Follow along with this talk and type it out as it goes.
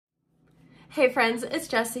Hey friends, it's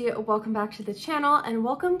Jessie. Welcome back to the channel and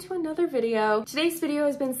welcome to another video. Today's video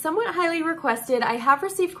has been somewhat highly requested. I have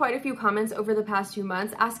received quite a few comments over the past few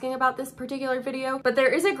months asking about this particular video, but there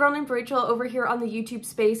is a girl named Rachel over here on the YouTube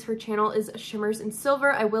space. Her channel is Shimmers in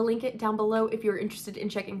Silver. I will link it down below if you're interested in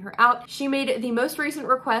checking her out. She made the most recent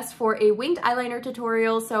request for a winged eyeliner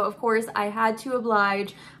tutorial, so of course I had to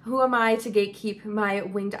oblige. Who am I to gatekeep my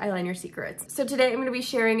winged eyeliner secrets? So today I'm going to be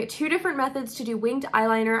sharing two different methods to do winged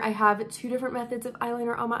eyeliner. I have two different methods of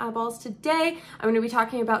eyeliner on my eyeballs today. I'm going to be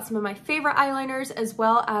talking about some of my favorite eyeliners as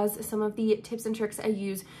well as some of the tips and tricks I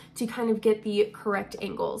use to kind of get the correct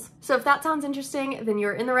angles. So if that sounds interesting, then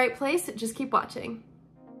you're in the right place. Just keep watching.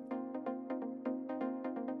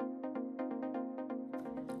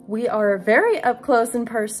 We are very up close and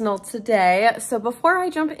personal today. So before I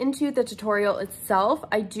jump into the tutorial itself,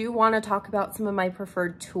 I do want to talk about some of my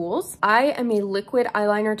preferred tools. I am a liquid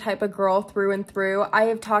eyeliner type of girl through and through. I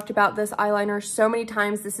have talked about this eyeliner so many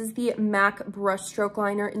times. This is the MAC Brushstroke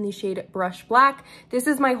liner in the shade Brush Black. This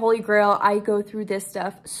is my holy grail. I go through this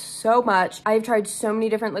stuff so much. I've tried so many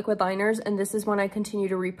different liquid liners and this is one I continue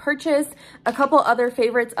to repurchase. A couple other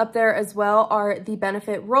favorites up there as well are the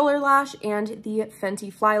Benefit Roller Lash and the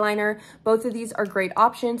Fenty Fly Liner. Both of these are great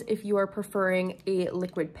options if you are preferring a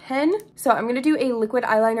liquid pen. So I'm going to do a liquid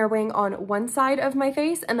eyeliner wing on one side of my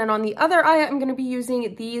face, and then on the other eye I'm going to be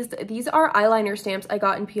using these. These are eyeliner stamps I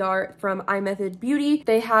got in PR from iMethod Beauty.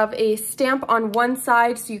 They have a stamp on one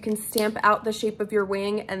side so you can stamp out the shape of your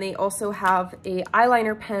wing, and they also have a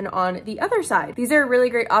eyeliner pen on the other side. These are a really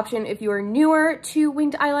great option if you are newer to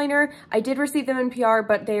winged eyeliner. I did receive them in PR,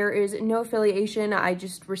 but there is no affiliation. I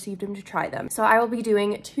just received them to try them. So I will be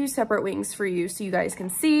doing two separate wings for you so you guys can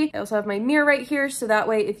see. I also have my mirror right here, so that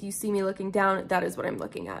way if you see me looking down, that is what I'm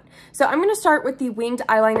looking at. So I'm going to start with the winged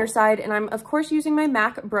eyeliner side, and I'm of course using my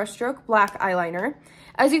MAC Brushstroke Black eyeliner.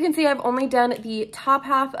 As you can see, I've only done the top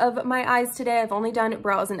half of my eyes today. I've only done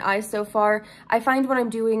brows and eyes so far. I find when I'm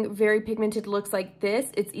doing very pigmented looks like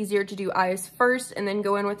this, it's easier to do eyes first and then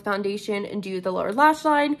go in with foundation and do the lower lash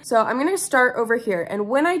line. So I'm going to start over here. And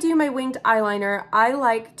when I do my winged eyeliner, I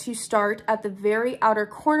like to start at the very outer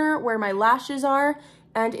corner where my lashes are.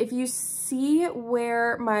 And if you see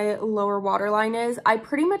where my lower waterline is, I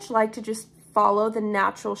pretty much like to just follow the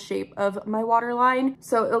natural shape of my waterline.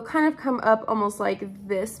 So it'll kind of come up almost like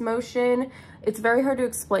this motion. It's very hard to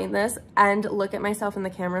explain this and look at myself in the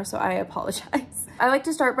camera, so I apologize. I like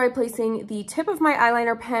to start by placing the tip of my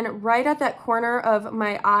eyeliner pen right at that corner of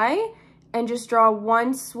my eye and just draw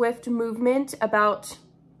one swift movement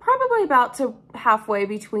probably about to halfway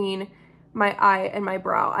between my eye and my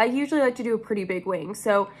brow. I usually like to do a pretty big wing,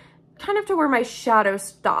 so kind of to where my shadow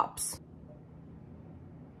stops.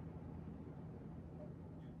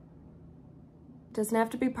 Doesn't have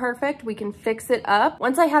to be perfect. We can fix it up.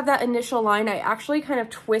 Once I have that initial line, I actually kind of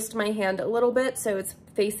twist my hand a little bit so it's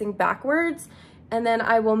facing backwards. And then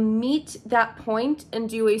I will meet that point and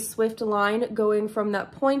do a swift line going from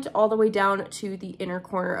that point all the way down to the inner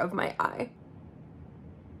corner of my eye.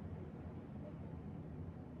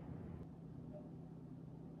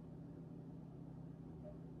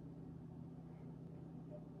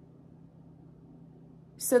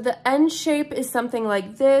 So the end shape is something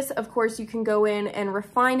like this. Of course, you can go in and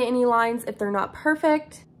refine any lines if they're not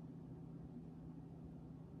perfect.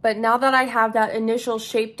 But now that I have that initial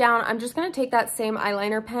shape down, I'm just going to take that same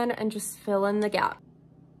eyeliner pen and just fill in the gap.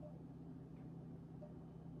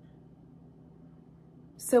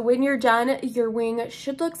 So when you're done, your wing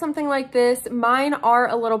should look something like this. Mine are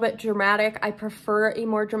a little bit dramatic. I prefer a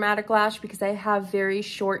more dramatic lash because I have very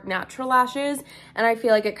short natural lashes and I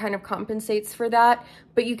feel like it kind of compensates for that.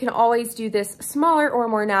 But you can always do this smaller or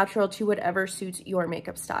more natural to whatever suits your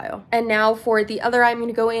makeup style. And now for the other eye, I'm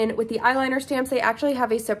gonna go in with the eyeliner stamps. They actually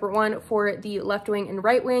have a separate one for the left wing and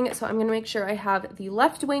right wing. So I'm gonna make sure I have the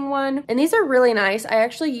left wing one. And these are really nice. I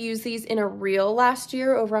actually used these in a reel last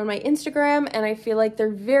year over on my Instagram, and I feel like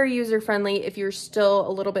they're very user-friendly if you're still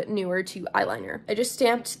a little bit newer to eyeliner. I just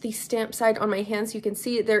stamped the stamp side on my hand so you can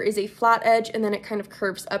see there is a flat edge and then it kind of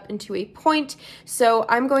curves up into a point. So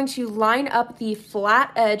I'm going to line up the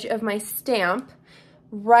flat edge of my stamp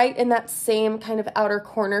right in that same kind of outer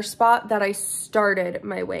corner spot that I started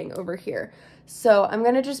my wing over here. So I'm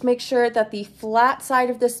gonna just make sure that the flat side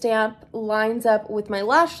of the stamp lines up with my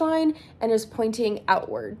lash line and is pointing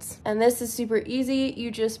outwards. And this is super easy.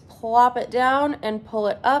 You just plop it down and pull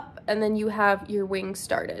it up, and then you have your wing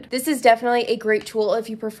started. This is definitely a great tool if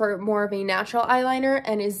you prefer more of a natural eyeliner,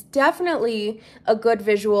 and is definitely a good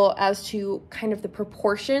visual as to kind of the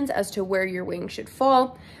proportions as to where your wing should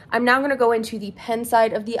fall. I'm now gonna go into the pen side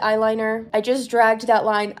side of the eyeliner. I just dragged that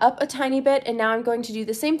line up a tiny bit, and now I'm going to do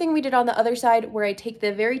the same thing we did on the other side, where I take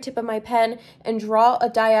the very tip of my pen and draw a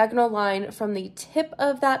diagonal line from the tip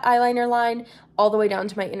of that eyeliner line all the way down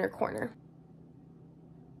to my inner corner.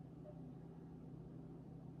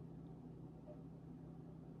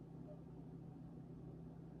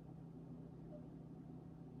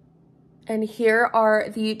 And here are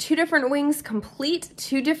the two different wings complete,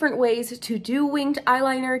 two different ways to do winged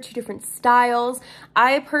eyeliner, two different styles.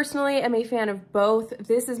 I personally am a fan of both.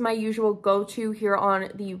 This is my usual go-to here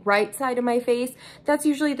on the right side of my face. That's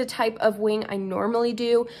usually the type of wing I normally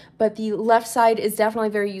do, but the left side is definitely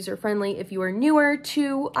very user-friendly if you are newer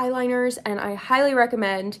to eyeliners, and I highly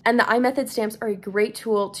recommend. And the iMethod stamps are a great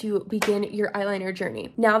tool to begin your eyeliner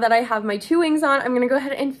journey. Now that I have my two wings on, I'm gonna go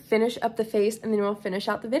ahead and finish up the face, and then we'll finish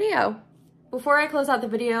out the video. Before I close out the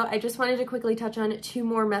video, I just wanted to quickly touch on two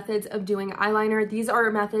more methods of doing eyeliner. These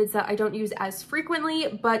are methods that I don't use as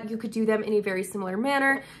frequently, but you could do them in a very similar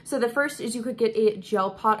manner. So the first is you could get a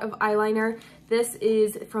gel pot of eyeliner. This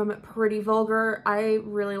is from Pretty Vulgar. I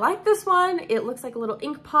really like this one. It looks like a little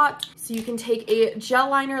ink pot. So you can take a gel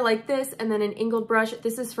liner like this and then an angled brush.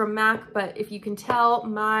 This is from MAC, but if you can tell,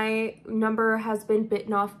 my number has been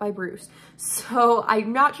bitten off by Bruce. So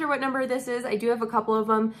I'm not sure what number this is. I do have a couple of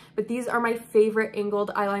them, but these are my favorite angled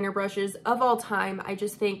eyeliner brushes of all time. I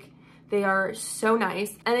just think they are so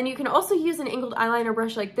nice. And then you can also use an angled eyeliner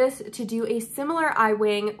brush like this to do a similar eye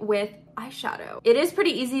wing with eyeshadow. It is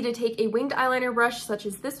pretty easy to take a winged eyeliner brush such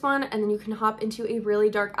as this one, and then you can hop into a really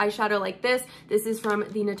dark eyeshadow like this. This is from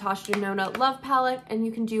the Natasha Denona Love palette, and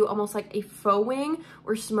you can do almost like a faux wing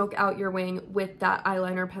or smoke out your wing with that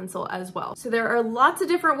eyeliner pencil as well. So there are lots of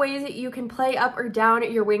different ways that you can play up or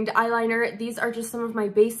down your winged eyeliner. These are just some of my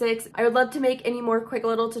basics. I would love to make any more quick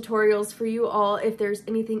little tutorials for you all. If there's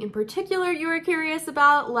anything in particular you are curious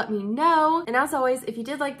about, let me know. And as always, if you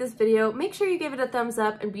did like this video, make sure you give it a thumbs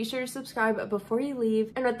up and be sure to subscribe before you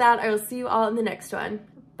leave. And with that, I will see you all in the next one.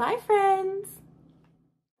 Bye, friends!